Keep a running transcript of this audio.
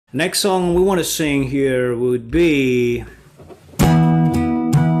Next song we want to sing here would be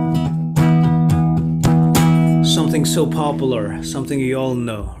something so popular, something you all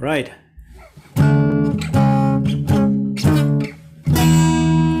know, right?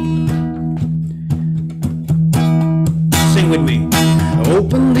 Sing with me.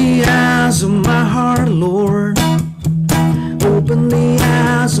 Open the eyes of my heart, Lord. Open the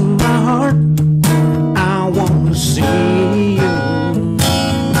eyes of my heart. I want to see you.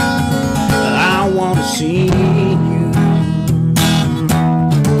 I want to see you.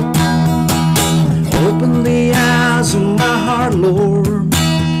 Open the eyes of my heart, Lord.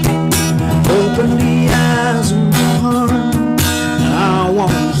 Open the eyes of my heart. I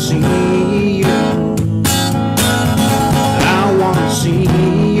want to see you. I want to see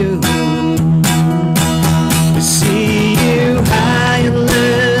you. To see you high and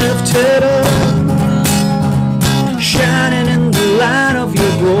lifted up, shining in the light of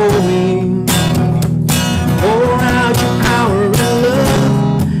your glory. Pour out your power and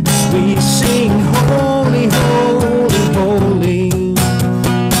love as we sing, holy, holy, holy.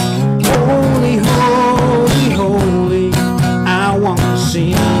 Holy, holy, holy. I want to see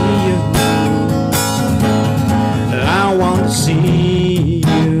you. I want to see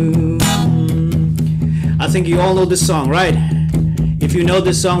you. I think you all know this song, right? If you know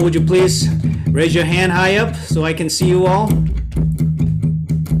this song, would you please raise your hand high up so I can see you all?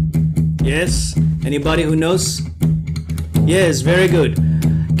 Yes? Anybody who knows? Yes, very good.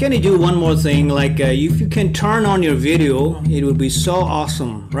 Can you do one more thing? Like if you can turn on your video, it would be so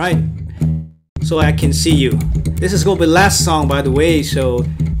awesome, right? So I can see you. This is going to be the last song, by the way, so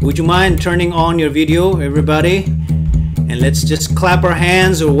would you mind turning on your video, everybody? And let's just clap our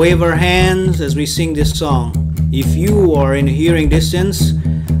hands or wave our hands as we sing this song. If you are in hearing distance,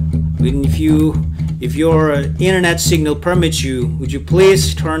 if your internet signal permits you, would you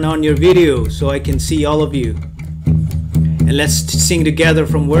please turn on your video so I can see all of you? And let's sing together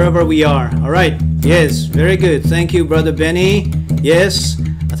from wherever we are. Alright, yes, very good. Thank you, Brother Benny. Yes,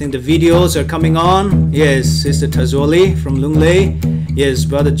 I think the videos are coming on. Yes, Sister Tazoli from Lunglei. Yes,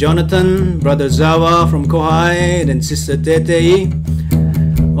 Brother Jonathan, Brother Zawa from Kohai, and Sister Tetei.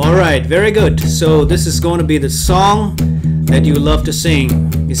 Alright, very good. So this is going to be the song that you love to sing.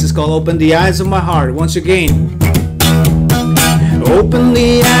 This is called Open the Eyes of My Heart. Once again. Open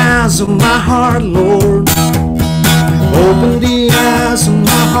the eyes of my heart, Lord. Open the eyes of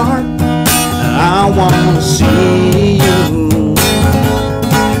my heart. I want to see you.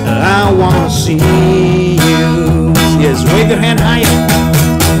 I want to see you. Yes, wave your hand higher.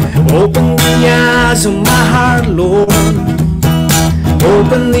 Open the eyes of my heart, Lord.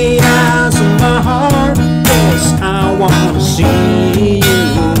 Open the eyes of my heart. Yes, I want to see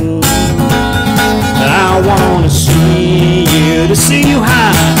you. I want to see you. To see you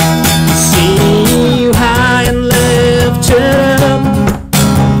high. See you high and lifted up,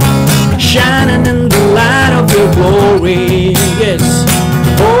 shining in the light of your glory. Yes,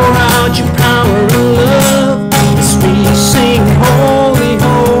 pour out your power and love as we sing, holy,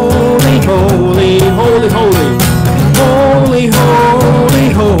 holy, holy, holy, holy, holy, holy,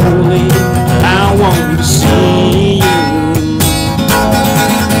 holy. I want to see you.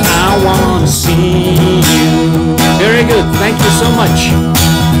 I want to see you. Very good. Thank you so much.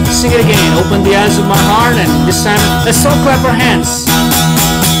 Sing it again. Open the eyes of my heart, and this time let's all clap our hands.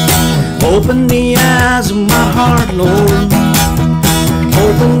 Open the eyes of my heart, Lord.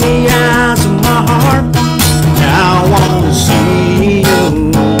 Open the eyes of my heart. I want to see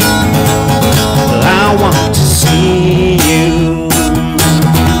you. I want to see you.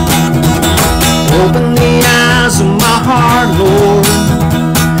 Open the eyes of my heart, Lord.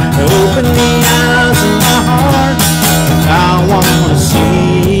 Open the eyes of my heart. I want to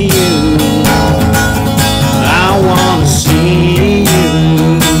see you. I want to see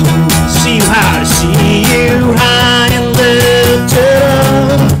you. See you high, see you high and lifted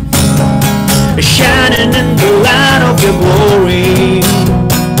up, shining in the light of your glory.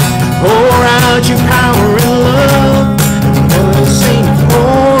 Pour out your power and love. Oh, sing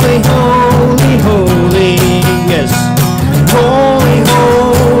holy, holy, holy. Yes, holy,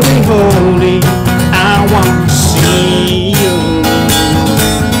 holy, holy. I want to see you.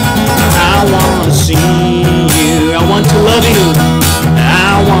 I want to see you. I want to love you.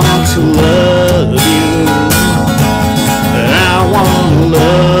 I want to love you. I want to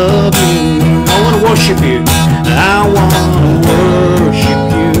love you. I want to worship you. I want to worship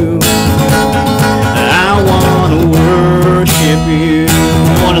you. I want to worship you.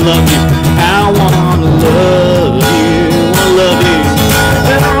 I want to love you. I want to love you. I want to love you.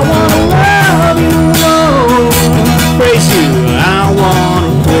 And I want to love you. Oh, praise you. I want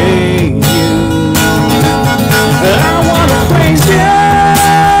to praise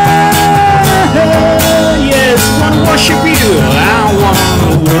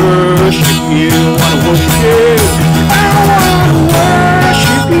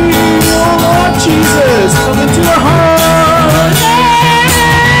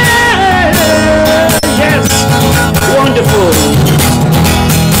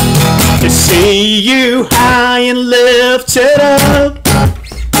lifted up,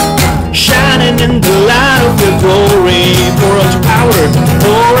 shining in the light of your glory. Pour out your power,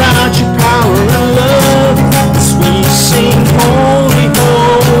 pour out your power and love, as we sing holy,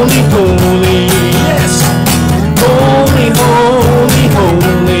 holy, holy. Yes, holy, holy,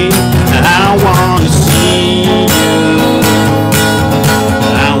 holy. I want to see you,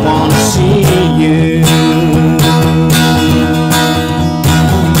 I want to see you.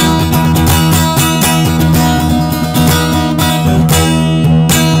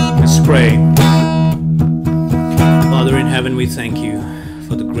 Let's pray. Father in heaven, we thank you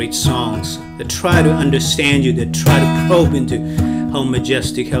for the great songs that try to understand you, that try to probe into how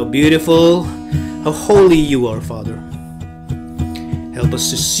majestic, how beautiful, how holy you are, Father. Help us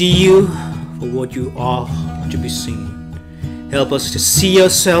to see you for what you are to be seen. Help us to see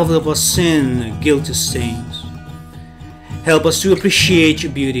ourselves of our sin and guilty stains. Help us to appreciate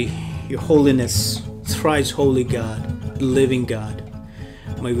your beauty, your holiness, thrice holy God, the living God.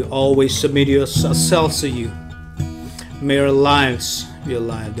 May we always submit ourselves to you. May our lives be a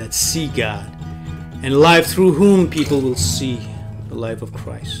life that see God, and a life through whom people will see the life of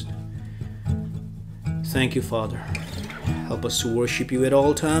Christ. Thank you, Father. Help us to worship you at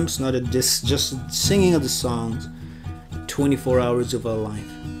all times, not at just singing of the songs, 24 hours of our life.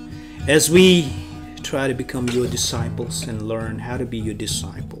 As we try to become your disciples and learn how to be your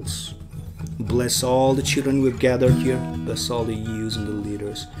disciples. Bless all the children we've gathered here. Bless all the youths and the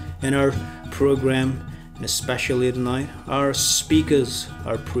leaders in our program, and especially tonight, our speakers,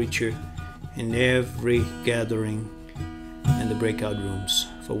 our preacher, in every gathering and the breakout rooms.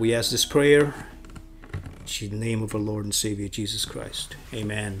 For we ask this prayer in the name of our Lord and Savior Jesus Christ.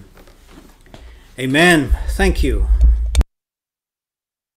 Amen. Amen. Thank you.